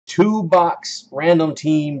2-box random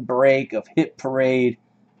team break of Hit Parade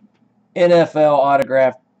NFL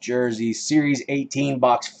autographed jersey series 18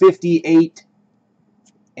 box 58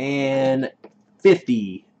 and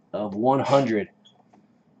 50 of 100.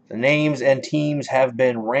 The names and teams have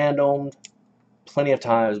been randomed. Plenty of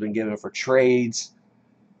time has been given for trades.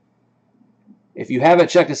 If you haven't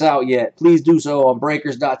checked us out yet, please do so on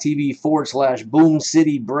breakers.tv/Boom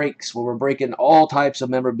City Breaks, where we're breaking all types of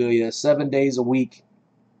memorabilia 7 days a week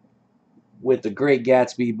with the Great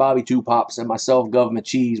Gatsby, Bobby Two Pops, and myself, Government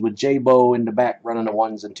Cheese, with J-Bo in the back running the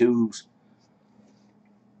 1s and 2s.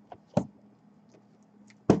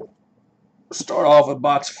 Start off with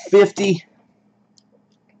box 50.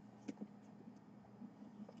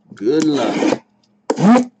 Good luck.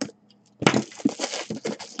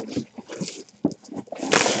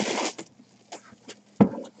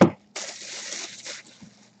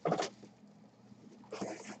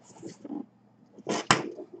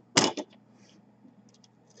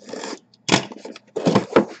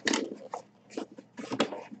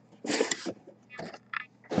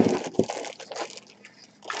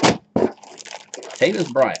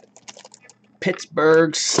 Tatus Bryant,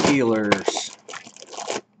 Pittsburgh Steelers.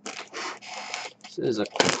 This is a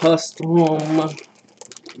custom. I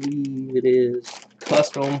believe it is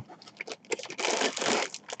custom.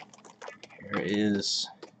 Here is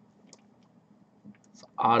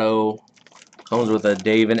auto. Comes with a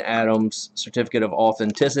Dave and Adams certificate of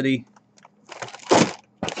authenticity.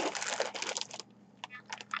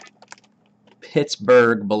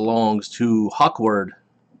 Pittsburgh belongs to Hawkward.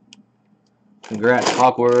 Congrats,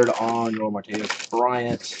 Hawkward, on your Martavis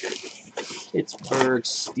Bryant. Pittsburgh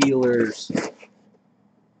Steelers.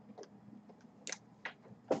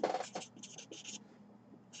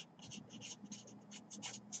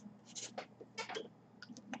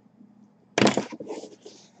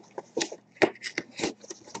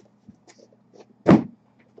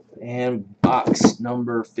 And box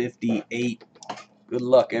number 58. Good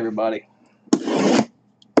luck, everybody.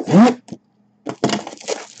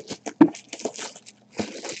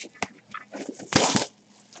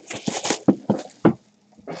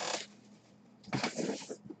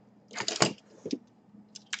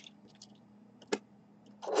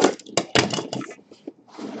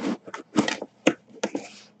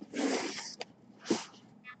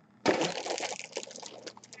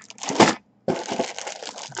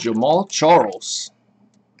 Jamal Charles,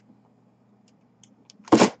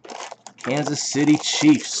 Kansas City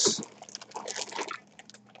Chiefs.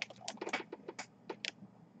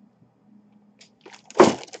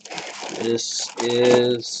 This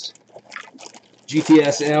is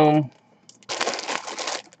GTSM.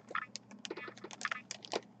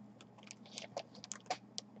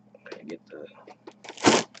 Get the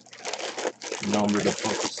number to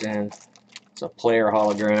focus in. It's a player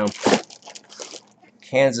hologram.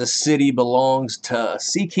 Kansas City belongs to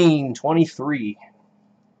C. King 23.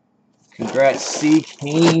 Congrats, C.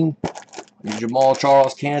 King. Jamal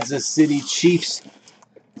Charles, Kansas City Chiefs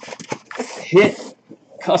hit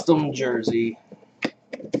custom jersey.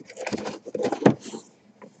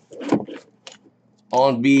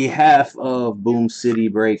 On behalf of Boom City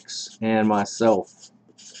Breaks and myself,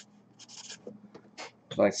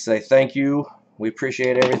 I'd like to say thank you. We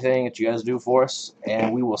appreciate everything that you guys do for us,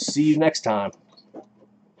 and we will see you next time.